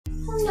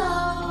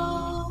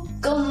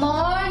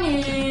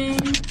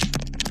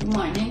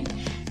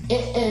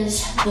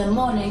is the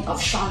morning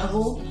of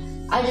Sharnival.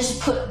 I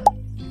just got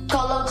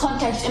a little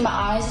context in my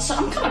eyes, so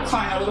I'm kind of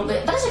crying a little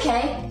bit, but it's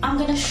okay. I'm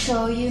gonna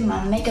show you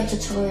my makeup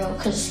tutorial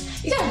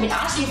because you guys have been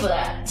asking for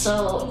that.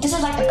 So this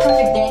is like the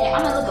perfect day.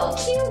 I'm gonna look all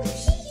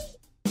cute.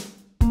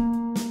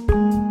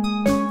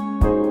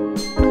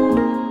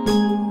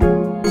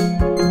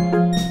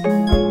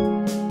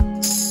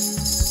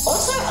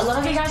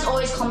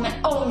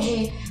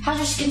 OMG, how's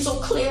your skin so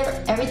clear?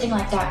 Everything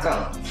like that,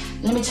 girl.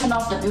 Let me turn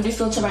off the beauty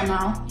filter right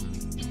now.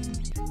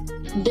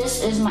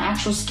 This is my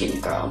actual skin,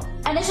 girl.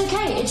 And it's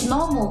okay, it's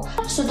normal.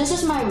 So this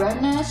is my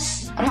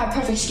redness. I don't have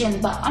perfect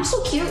skin, but I'm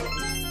so cute.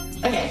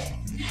 Okay,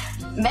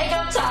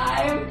 makeup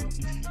time.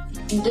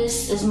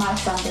 This is my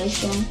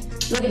foundation.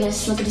 Look at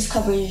this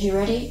coverage. You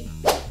ready?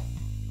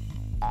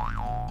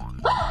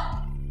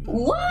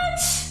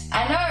 What?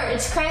 I know,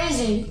 it's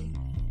crazy.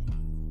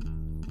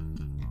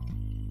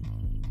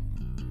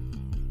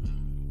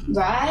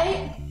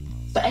 Right?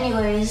 But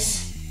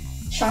anyways,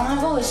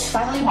 Sharnival is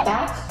finally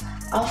back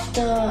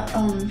after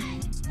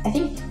I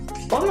think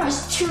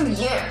almost 2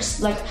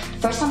 years. Like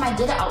first time I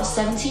did it I was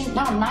 17,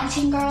 now I'm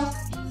 19, girl.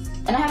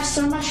 And I have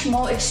so much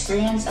more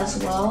experience as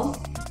well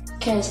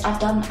because I've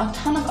done a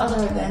ton of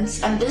other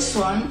events, and this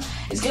one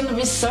is gonna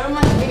be so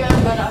much bigger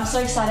and better. I'm so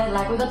excited.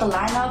 Like we got the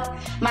lineup.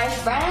 My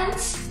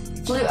friends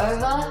flew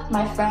over,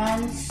 my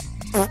friends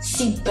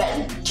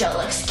Ben,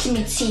 Jelix,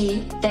 Kimmy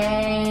T.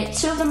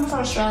 Two of them are from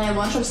Australia,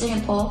 one from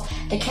Singapore.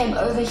 They came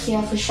over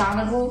here for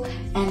Sharnival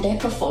and they're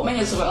performing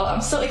as well. I'm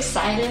so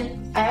excited.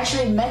 I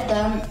actually met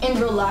them in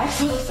real life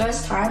for the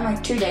first time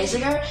like 2 days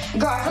ago.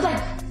 Girl, I feel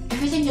like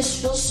everything just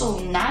feels so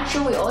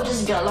natural. We all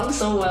just get along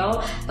so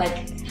well.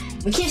 Like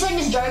we keep saying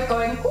this joke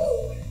going,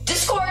 ooh,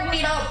 Discord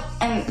meetup,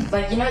 and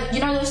like you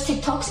know those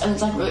TikToks, and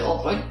it's like really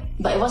awkward.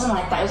 But it wasn't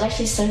like that. It was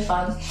actually so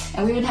fun,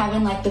 and we've been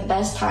having like the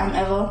best time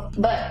ever.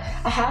 But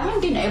I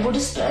haven't been able to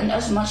spend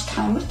as much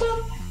time with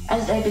them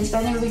as they've been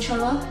spending with each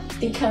other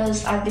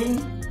because I've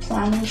been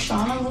planning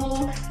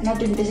Sharnival and I've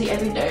been busy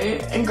every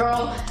day. And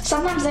girl,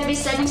 sometimes they be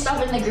sending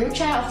stuff in the group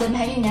chat of them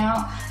hanging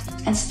out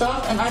and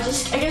stuff, and I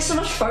get so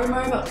much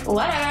FOMO, but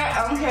whatever,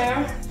 I don't care.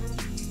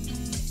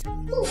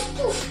 Poof,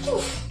 poof,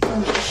 poof. Let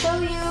me show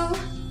you.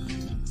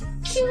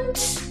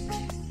 Cute.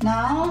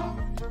 Now,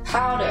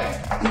 powder.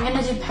 I'm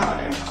gonna do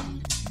powder.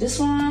 This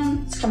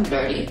one, it's kind of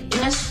dirty.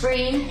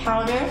 Innisfree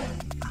powder.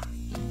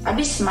 I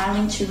be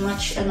smiling too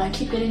much and I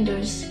keep getting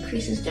those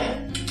creases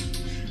there.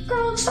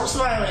 Girl, stop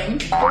smiling.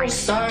 Very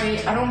sorry.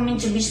 I don't mean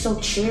to be so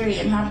cheery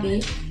and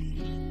happy.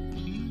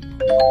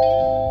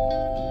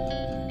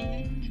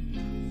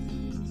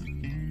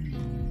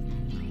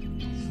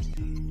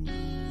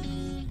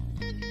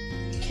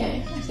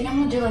 Okay, I think I'm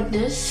gonna do like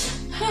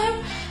this.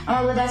 I'm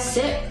gonna let that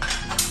sit.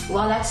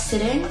 While that's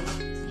sitting,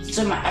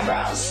 so my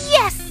eyebrows.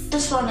 Yes!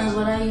 This one is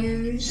what I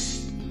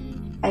use.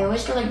 I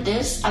always go like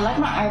this. I like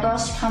my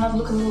eyebrows to kind of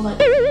look a little like,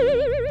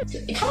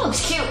 it kind of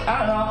looks cute. I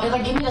don't know. It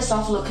like give me the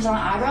soft look because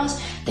my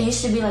eyebrows, they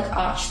used to be like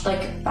arched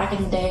like back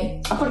in the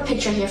day. I'll put a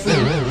picture here for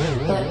you.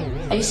 But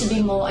I used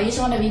to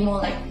want to be more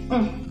like,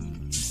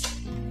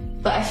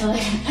 But I feel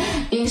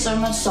like being so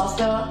much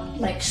softer,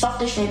 like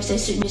softer shapes, they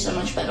suit me so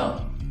much better.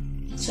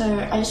 So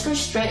I just go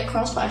straight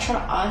across, but I try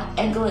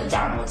to angle it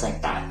downwards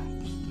like that.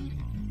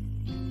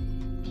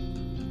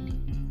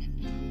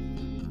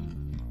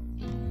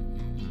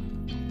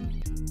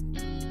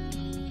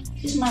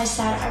 Here's my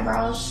side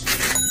eyebrows.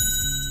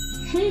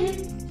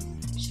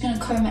 Just gonna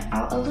comb it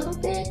out a little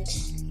bit.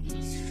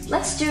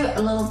 Let's do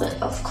a little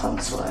bit of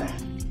contour.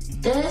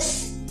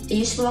 This, it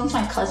used to belong to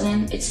my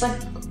cousin. It's like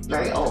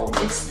very old.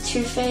 It's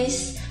Too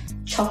Faced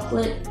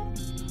chocolate.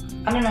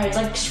 I don't know, it's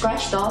like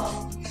scratched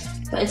off,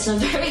 but it's a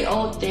very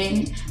old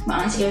thing.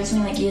 My auntie gave it to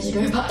me like years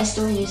ago, but I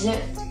still use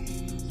it.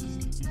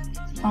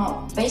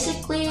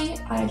 Basically,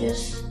 I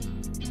just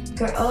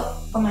go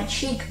up on my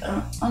cheek,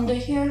 under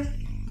here.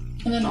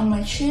 And then on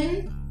my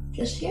chin,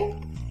 just here.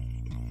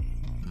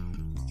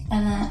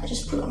 And then I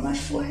just put it on my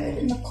forehead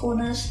in the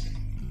corners.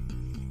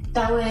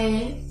 That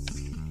way,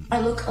 I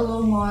look a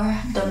little more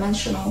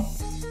dimensional.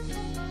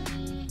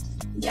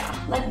 Yeah,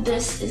 like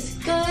this is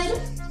good.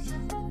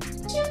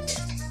 Cute.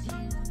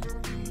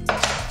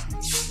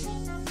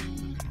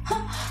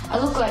 I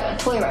look like a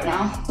toy right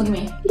now. Look at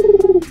me.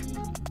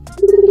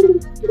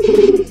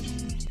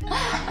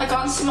 I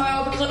can't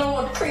smile because I don't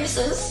want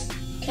creases.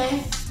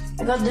 Okay.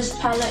 I got this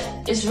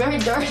palette. It's very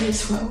dirty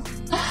as well.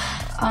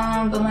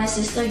 But my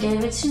sister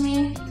gave it to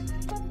me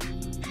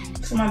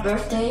for my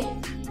birthday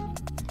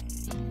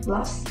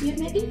last year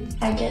maybe.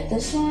 I get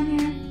this one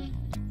here.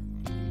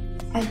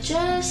 I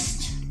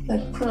just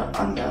like put it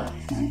under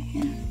right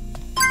here.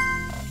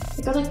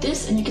 I go like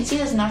this and you can see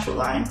this natural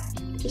line.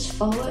 Just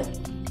follow it.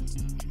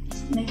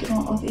 Make it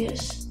more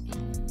obvious.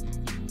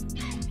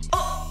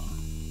 Oh!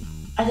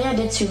 I think I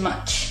did too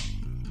much.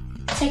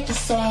 Take the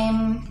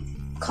same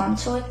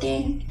contour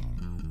thing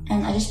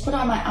and I just put it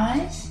on my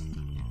eyes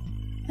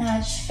and I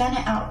just fan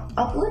it out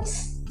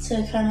upwards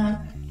to kind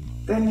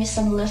of bring me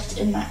some lift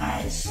in my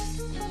eyes.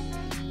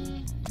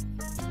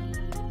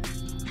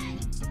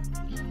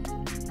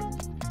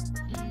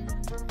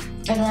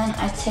 And then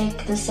I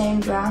take the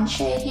same brown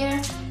shade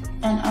here,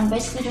 and I'm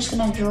basically just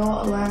gonna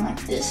draw a line like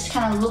this to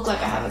kind of look like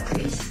I have a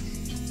crease.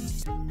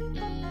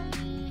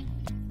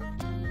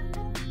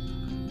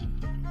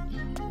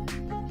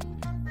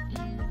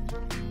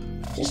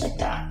 Just like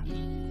that.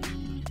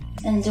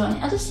 And do on the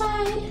other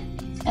side.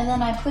 And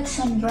then I put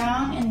some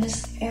brown in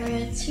this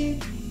area too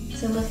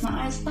to lift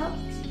my eyes up.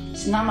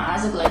 So now my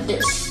eyes look like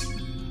this.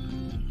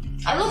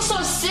 I look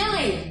so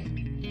silly!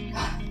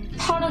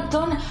 Powdered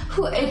donut.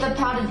 Who ate the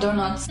powdered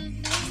donuts?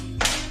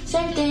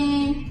 Same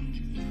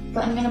thing.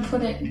 But I'm gonna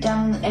put it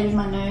down the edge of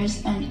my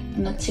nose and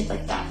on the tip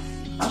like that.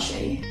 I'll show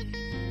you.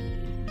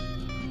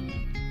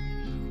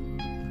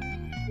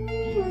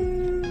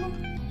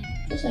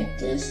 Just like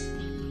this.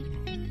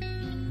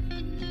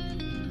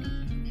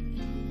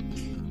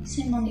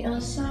 Same on the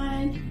other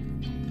side.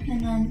 And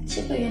then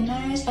tip of your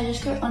nose, I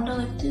just go under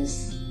like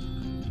this.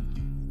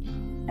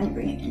 And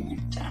bring it in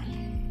like that.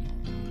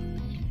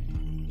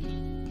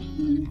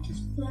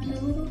 Just blend a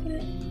little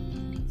bit.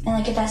 And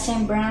I get that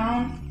same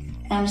brown.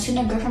 And I'm just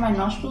gonna go for my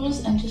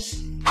nostrils and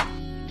just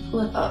pull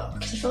it up.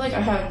 Because I feel like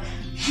I have...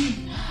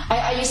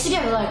 I used to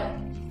get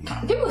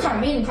like... People kind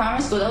of mean in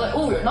primary school. They're like,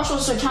 oh, your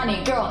nostrils are so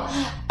tiny. Girl,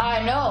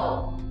 I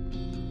know.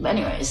 But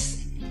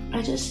anyways,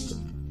 I just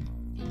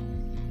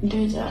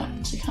do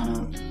that to kind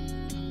of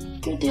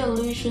give the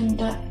illusion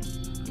that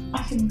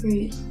I can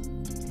breathe.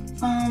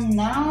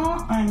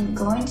 Now I'm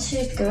going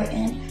to go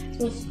in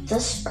with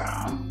this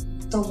brown,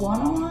 the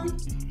 101. I'm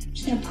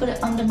just gonna put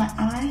it under my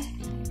eye.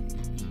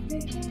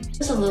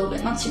 Just a little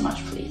bit, not too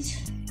much, please.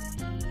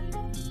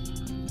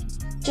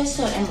 Just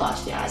to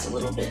enlarge the eyes a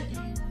little bit.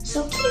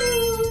 So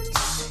cute.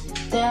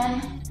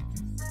 Then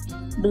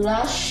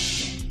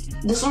blush.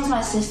 This one's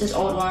my sister's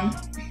old one.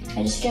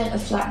 I just get a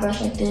flat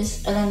brush like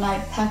this, and then I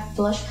pack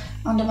blush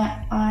under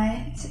my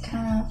eye to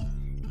kind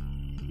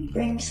of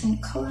bring some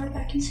color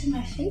back into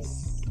my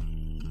face.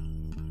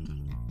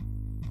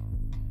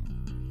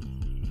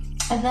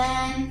 And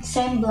then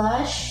same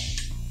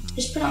blush,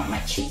 just put it on my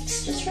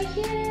cheeks, just right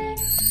here.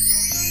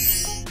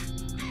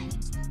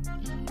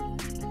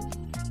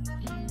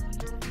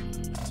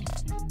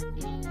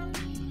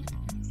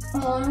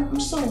 Oh, I'm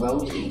so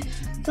rosy.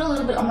 Put a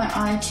little bit on my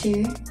eye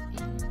too.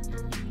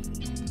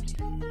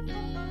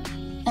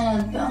 And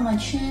a bit on my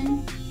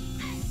chin.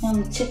 And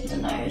on the tip of the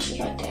nose is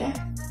right there.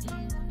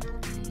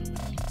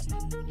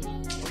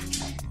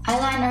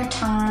 Eyeliner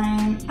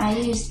time. I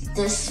use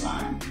this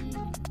one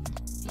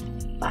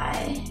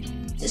by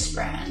this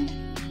brand.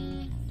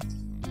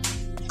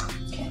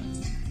 Okay.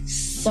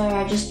 So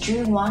I just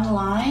drew one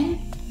line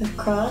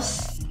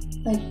across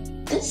like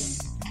this.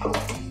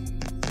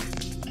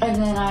 And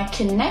then I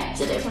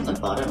connected it from the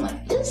bottom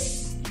like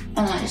this. And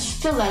then I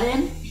just fill that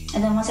in.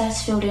 And then once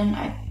that's filled in,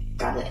 I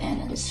grab the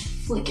end and just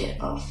flick it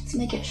off to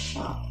make it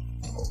sharp.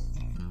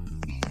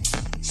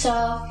 So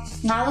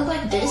now I look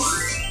like this.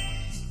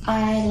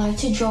 I like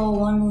to draw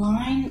one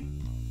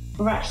line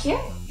right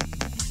here.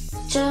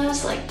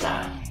 Just like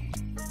that.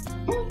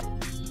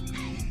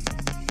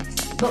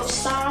 Both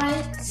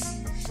sides.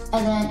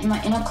 And then in my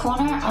inner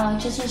corner, I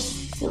like to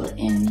just fill it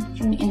in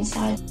from the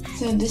inside.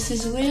 So this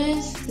is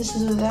with, this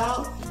is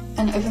without.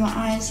 And over my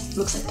eyes,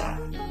 looks like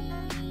that.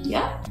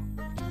 Yeah.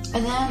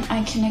 And then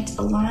I connect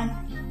a line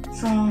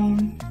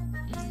from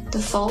the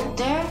fold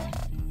there.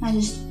 I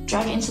just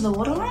drag it into the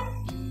waterline.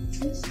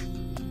 This.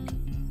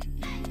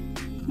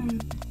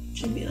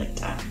 Should be like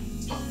that.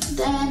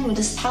 Then with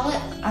this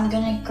palette, I'm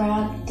gonna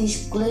grab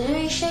these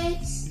glittery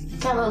shades.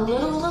 Grab a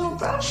little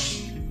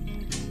brush.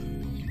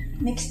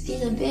 Mix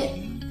these a bit.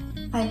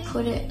 I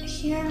put it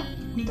here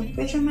on the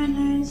bridge of my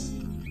nose,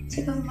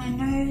 tip of my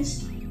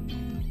nose,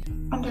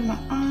 under my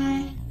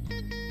eye,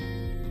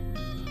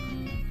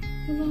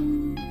 a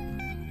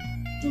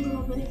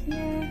little bit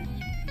here,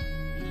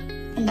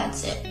 and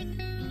that's it.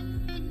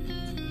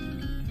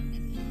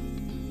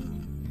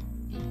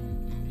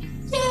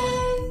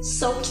 Yay!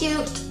 So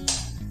cute!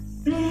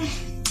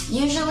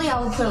 Usually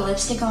I would put a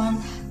lipstick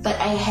on, but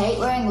I hate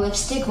wearing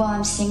lipstick while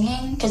I'm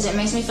singing because it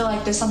makes me feel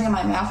like there's something in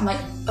my mouth. I'm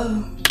like,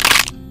 oh.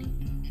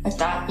 Like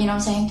that, you know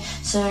what I'm saying?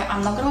 So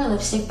I'm not gonna wear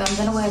lipstick, but I'm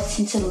gonna wear a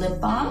tinted lip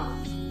balm.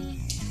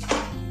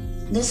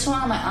 This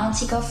one my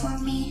auntie got for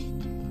me.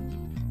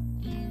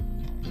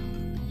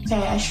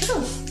 Okay, I should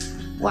have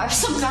wiped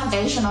some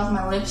foundation off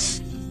my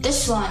lips.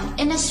 This one,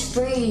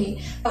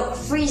 Innisfree. Oh,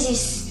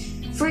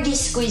 Fruity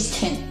Squeeze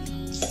Tint.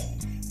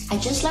 I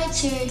just like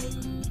to,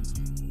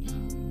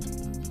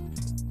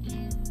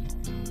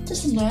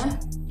 just in there.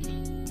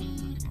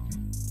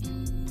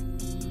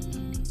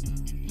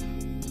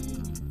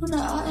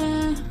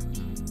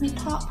 The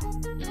top.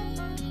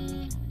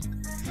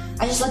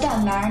 I just let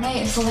that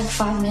marinate for like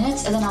 5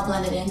 minutes and then I'll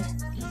blend it in.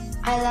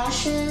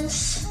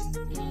 Eyelashes.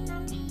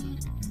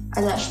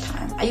 Eyelash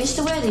time. I used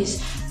to wear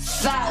these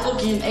fat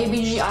looking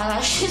ABG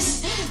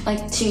eyelashes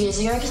like 2 years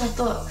ago because I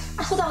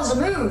thought that was a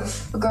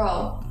move. But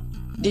girl,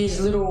 these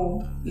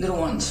little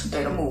ones,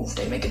 they don't move,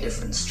 they make a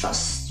difference.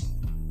 Trust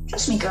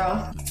me,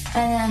 girl.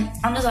 And then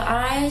under the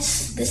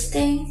eyes, this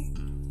thing,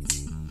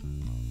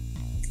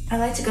 I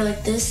like to go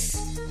like this.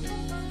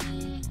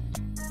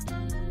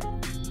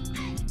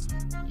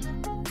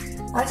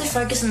 I have to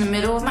focus in the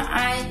middle of my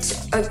eye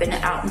to open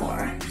it out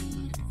more.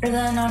 And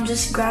then I'm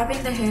just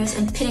grabbing the hairs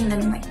and pinning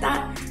them like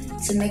that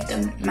to make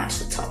them match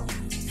the top.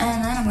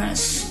 And then I'm gonna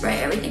spray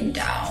everything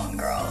down,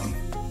 girl.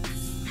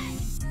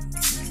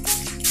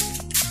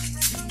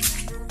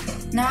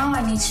 Now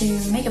I need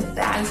to make a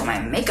bag for my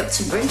makeup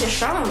to bring to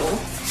Sharnival.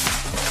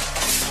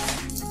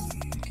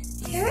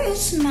 Here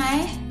is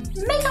my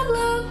makeup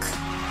look.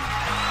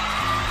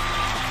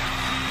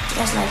 Do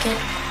you guys like it?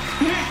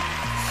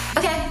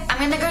 Okay, I'm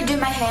gonna go do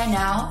my hair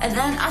now, and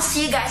then I'll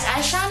see you guys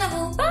at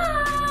Sharnival. Bye!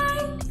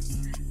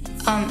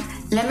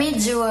 Let me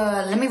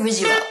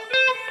rizz you up.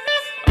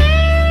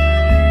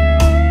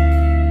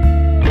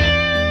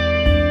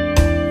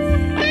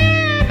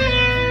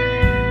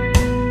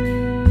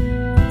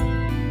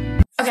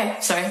 Okay,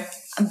 sorry.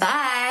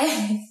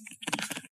 Bye!